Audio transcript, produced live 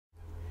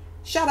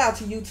Shout out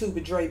to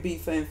YouTuber Dre B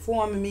for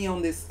informing me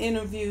on this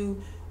interview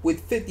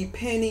with 50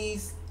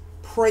 Pennies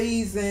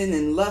praising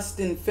and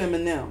lusting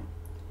Eminem.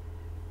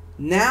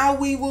 Now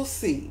we will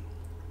see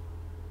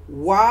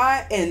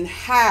why and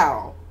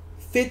how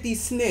 50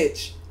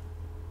 Snitch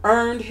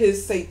earned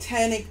his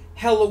satanic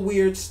hella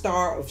weird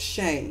star of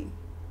shame.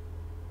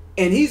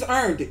 And he's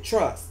earned it,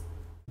 trust.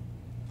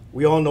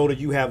 We all know that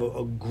you have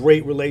a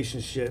great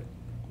relationship,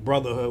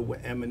 brotherhood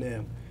with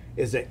Eminem.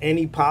 Is there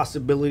any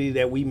possibility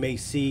that we may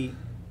see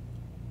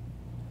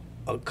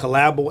a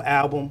collabo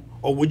album,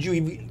 or would you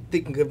even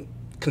think of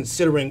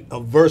considering a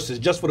versus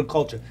just for the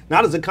culture,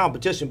 not as a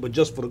competition, but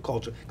just for the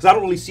culture? Because I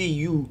don't really see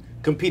you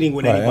competing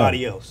with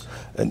anybody else.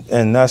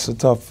 And that's a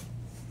tough.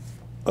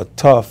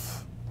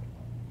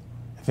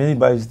 If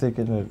anybody's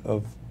thinking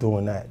of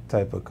doing that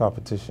type of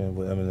competition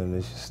with Eminem,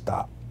 they should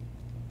stop.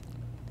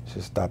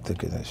 Should stop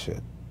thinking that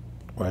shit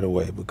right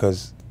away,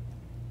 because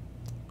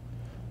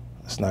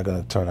it's not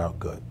gonna turn out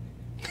good.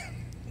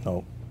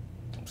 No,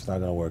 it's not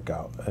gonna work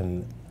out,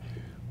 and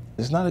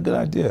it's not a good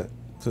idea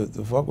to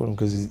fuck with him,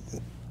 because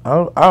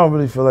I don't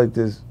really feel like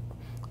there's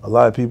a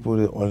lot of people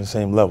that are on the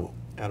same level.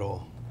 At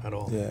all.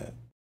 Yeah.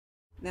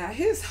 Now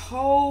his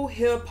whole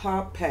hip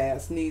hop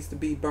past needs to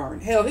be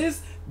burned. Hell,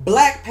 his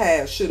black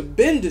past should have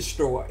been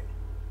destroyed.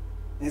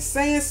 And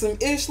saying some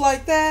ish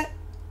like that,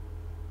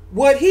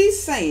 what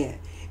he's saying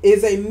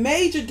is a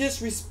major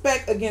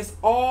disrespect against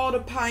all the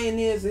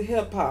pioneers of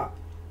hip hop.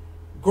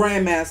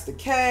 Grandmaster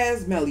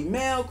Caz, Melly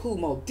Mel, Kool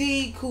Moe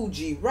Dee, Kool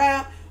G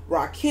Rap,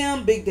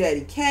 Rakim, Big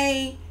Daddy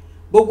Kane.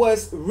 But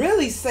what's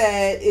really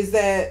sad is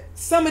that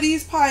some of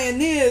these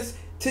pioneers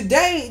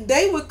today,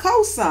 they would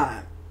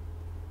co-sign.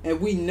 And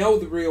we know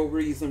the real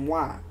reason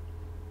why.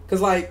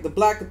 Because like the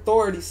Black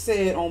Authority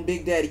said on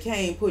Big Daddy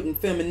Kane, putting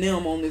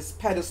Eminem on this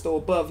pedestal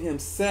above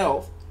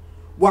himself,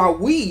 while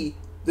we,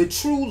 the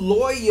true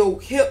loyal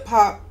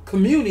hip-hop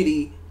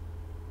community,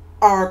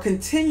 are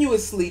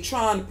continuously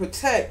trying to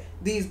protect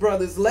these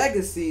brothers'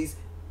 legacies,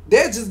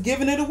 they're just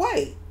giving it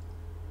away.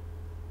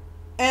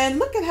 And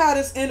look at how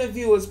this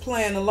interview is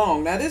playing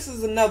along. Now, this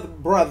is another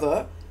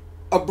brother,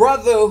 a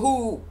brother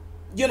who,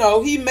 you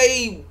know, he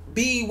may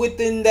be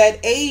within that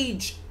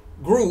age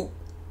group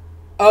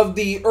of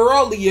the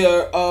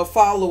earlier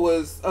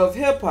followers of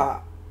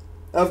hip-hop,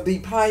 of the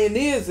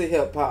pioneers of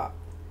hip-hop.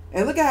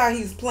 And look at how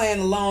he's playing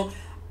along.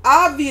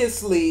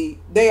 Obviously,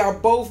 they are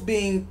both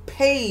being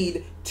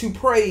paid to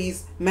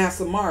praise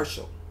Massa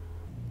Marshall.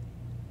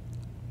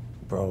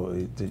 Bro,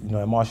 you know,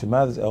 that Marshall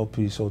Mathers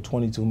LP sold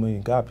 22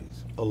 million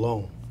copies.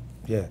 Alone.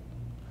 Yeah.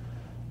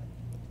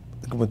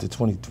 I think it went to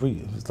 23.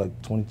 It was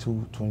like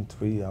 22,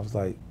 23. I was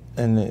like,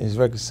 and his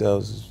record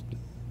sales is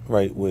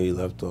right where he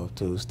left off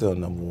too. Still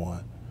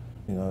 #1.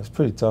 You know, it's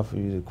pretty tough for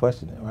you to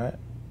question it, right?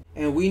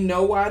 And we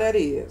know why that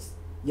is.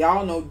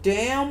 Y'all know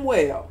damn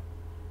well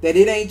that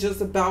it ain't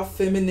just about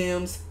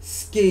Eminem's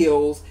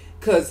skills.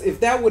 Because if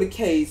that were the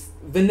case,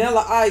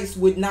 Vanilla Ice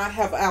would not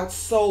have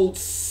outsold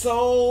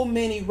so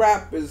many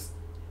rappers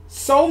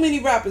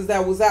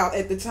that was out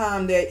at the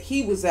time that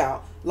he was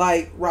out,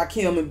 like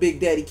Rakim and Big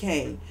Daddy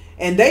Kane.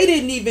 And they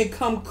didn't even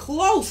come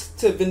close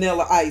to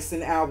Vanilla Ice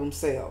in album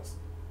sales.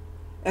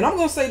 And I'm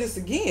going to say this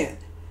again.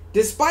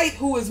 Despite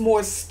who is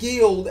more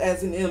skilled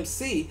as an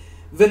MC,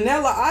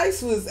 Vanilla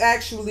Ice was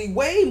actually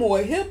way more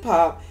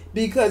hip-hop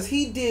because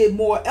he did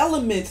more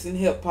elements in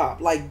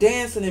hip-hop, like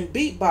dancing and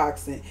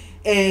beatboxing.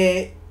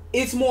 And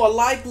it's more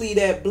likely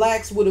that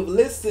blacks would have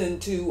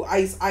listened to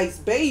Ice Ice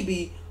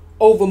Baby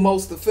over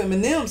most of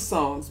Eminem's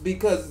songs,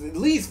 because at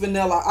least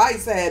Vanilla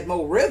Ice had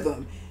more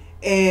rhythm.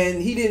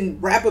 And he didn't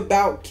rap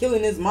about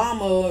killing his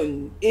mama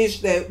and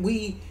ish that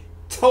we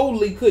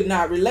totally could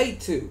not relate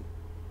to.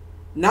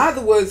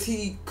 Neither was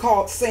he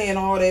caught saying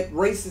all that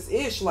racist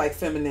ish like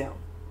Eminem.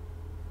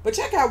 But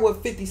check out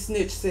what 50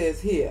 Snitch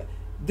says here.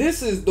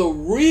 This is the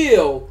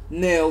real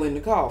nail in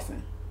the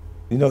coffin.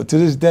 You know, to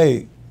this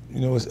day,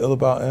 you know what's ill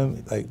about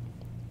him? Like,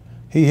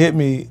 he hit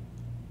me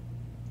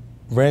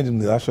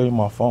randomly. I'll show you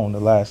my phone. The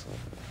last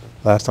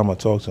time I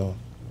talked to him,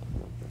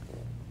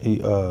 he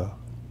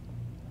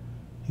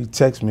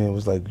texted me and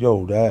was like,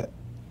 "Yo, that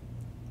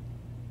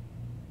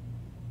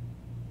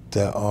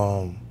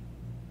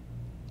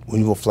when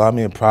you gonna fly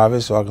me in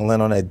private so I can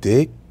land on that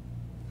dick?"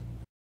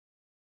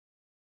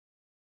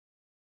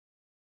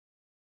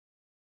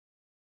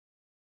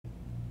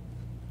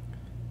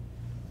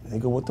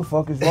 Nigga, what the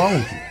fuck is wrong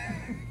with you?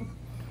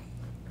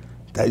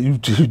 That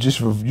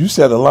you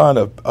said a line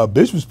a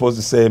bitch was supposed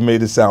to say and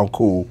made it sound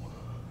cool.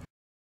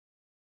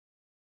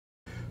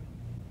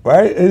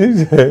 Right? And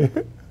he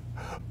said,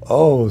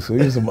 oh, so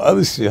here's some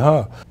other shit,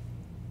 huh?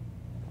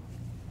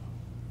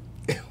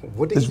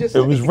 What did he just say?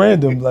 It was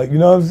random, like, you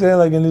know what I'm saying?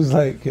 Like, and it's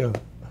like, yo,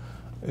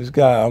 this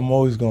guy, I'm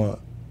always gonna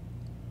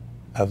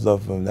have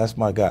love for him. That's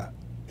my guy.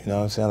 You know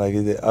what I'm saying? Like,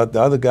 the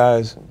other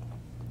guys,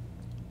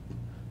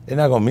 they're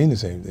not gonna mean the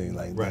same thing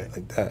like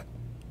that.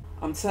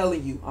 I'm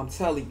telling you.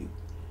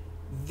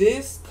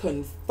 This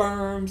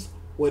confirms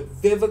what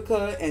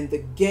Vivica and the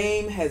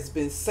game has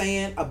been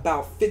saying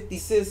about 50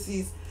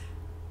 Sissies.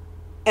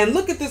 And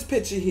look at this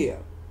picture here.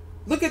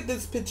 Look at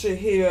this picture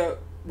here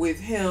with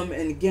him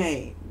and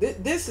Game.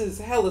 This is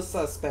hella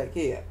suspect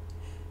here.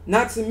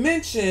 Not to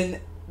mention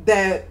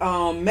that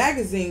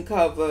magazine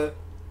cover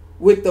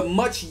with the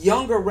much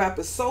younger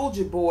rapper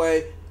Soulja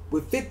Boy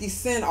with 50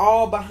 Cent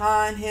all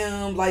behind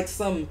him like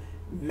some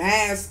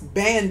masked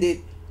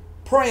bandit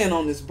preying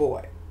on this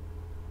boy.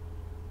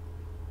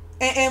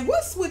 And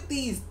what's with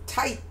these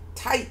tight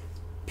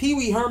Pee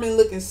Wee Herman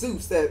looking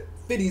suits that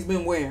 50's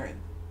been wearing?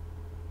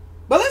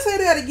 But let's say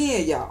that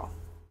again, y'all.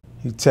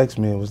 He texted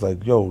me and was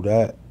like, yo,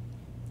 that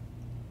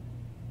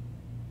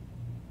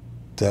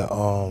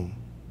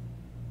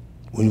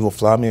when you gonna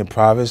fly me in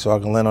private so I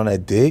can land on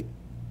that dick?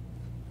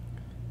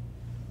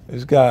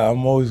 This guy,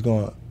 I'm always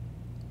gonna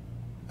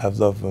have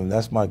love for him.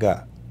 That's my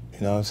guy.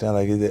 You know what I'm saying?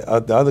 Like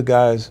the other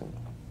guys,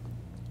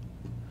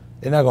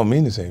 they're not gonna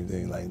mean the same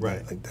thing like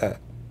that.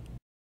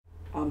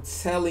 I'm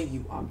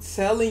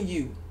telling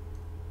you,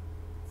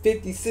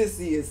 50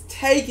 Sissy is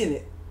taking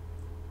it.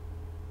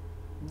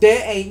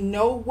 There ain't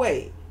no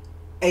way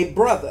a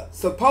brother,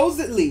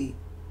 supposedly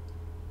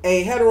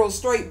a hetero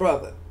straight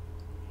brother,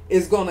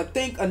 is gonna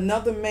think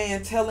another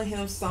man telling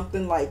him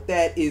something like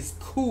that is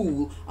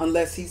cool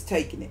unless he's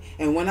taking it.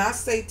 And when I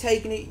say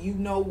taking it, you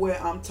know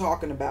where I'm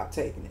talking about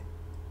taking it.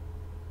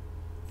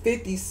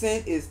 50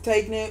 Cent is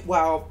taking it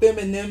while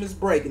Eminem is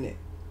breaking it.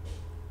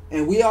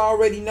 And we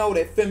already know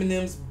that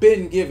Eminem's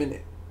been giving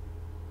it.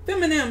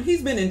 Eminem,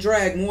 he's been in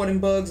drag more than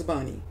Bugs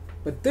Bunny.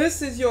 But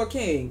this is your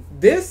king.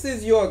 This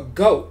is your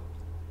GOAT.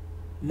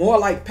 More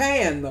like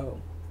Pan,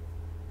 though.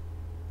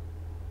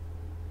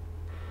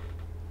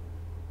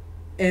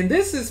 And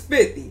this is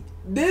 50.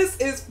 This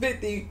is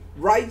 50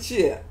 right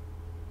here.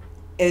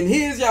 And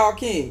here's y'all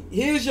king.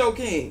 Here's your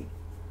king.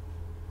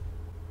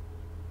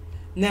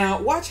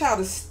 Now, watch how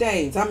the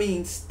stands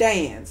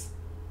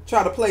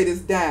try to play this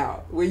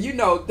down. Well, you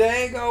know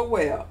dang go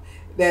well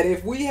that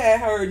if we had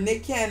heard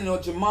Nick Cannon or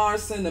Jamar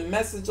send a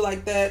message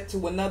like that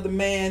to another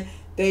man,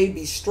 they'd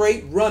be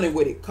straight running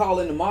with it,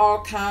 calling them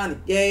all kind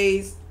of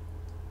gays.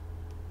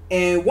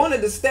 And one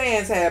of the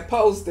stands had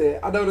posted,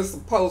 I noticed a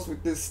post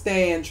with this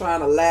stand trying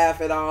to laugh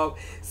it off,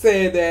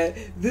 saying that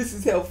this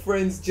is how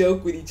friends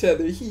joke with each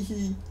other. Hee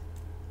hee.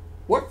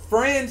 What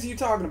friends are you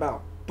talking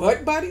about?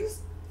 Butt buddies?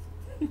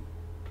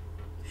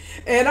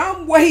 And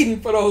I'm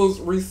waiting for those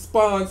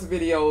response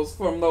videos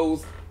from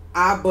those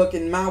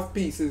eye-bucking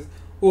mouthpieces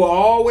who are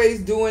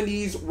always doing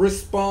these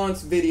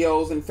response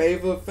videos in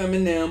favor of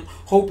Eminem,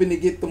 hoping to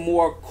get the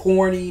more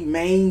corny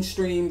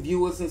mainstream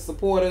viewers and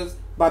supporters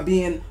by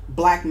being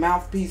black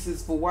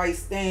mouthpieces for white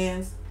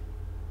stands.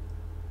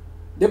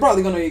 They're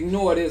probably going to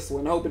ignore this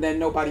one, hoping that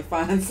nobody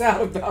finds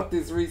out about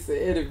this recent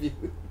interview.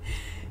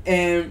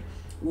 And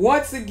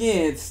once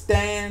again,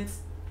 stands,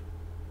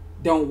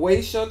 don't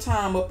waste your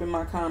time up in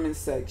my comment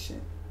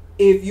section.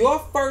 If your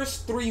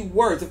first 3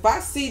 words, if I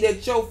see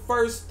that your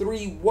first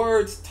 3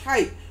 words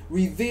type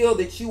reveal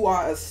that you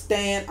are a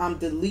stan, I'm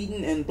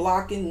deleting and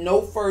blocking,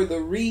 no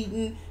further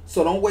reading,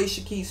 so don't waste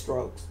your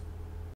keystrokes.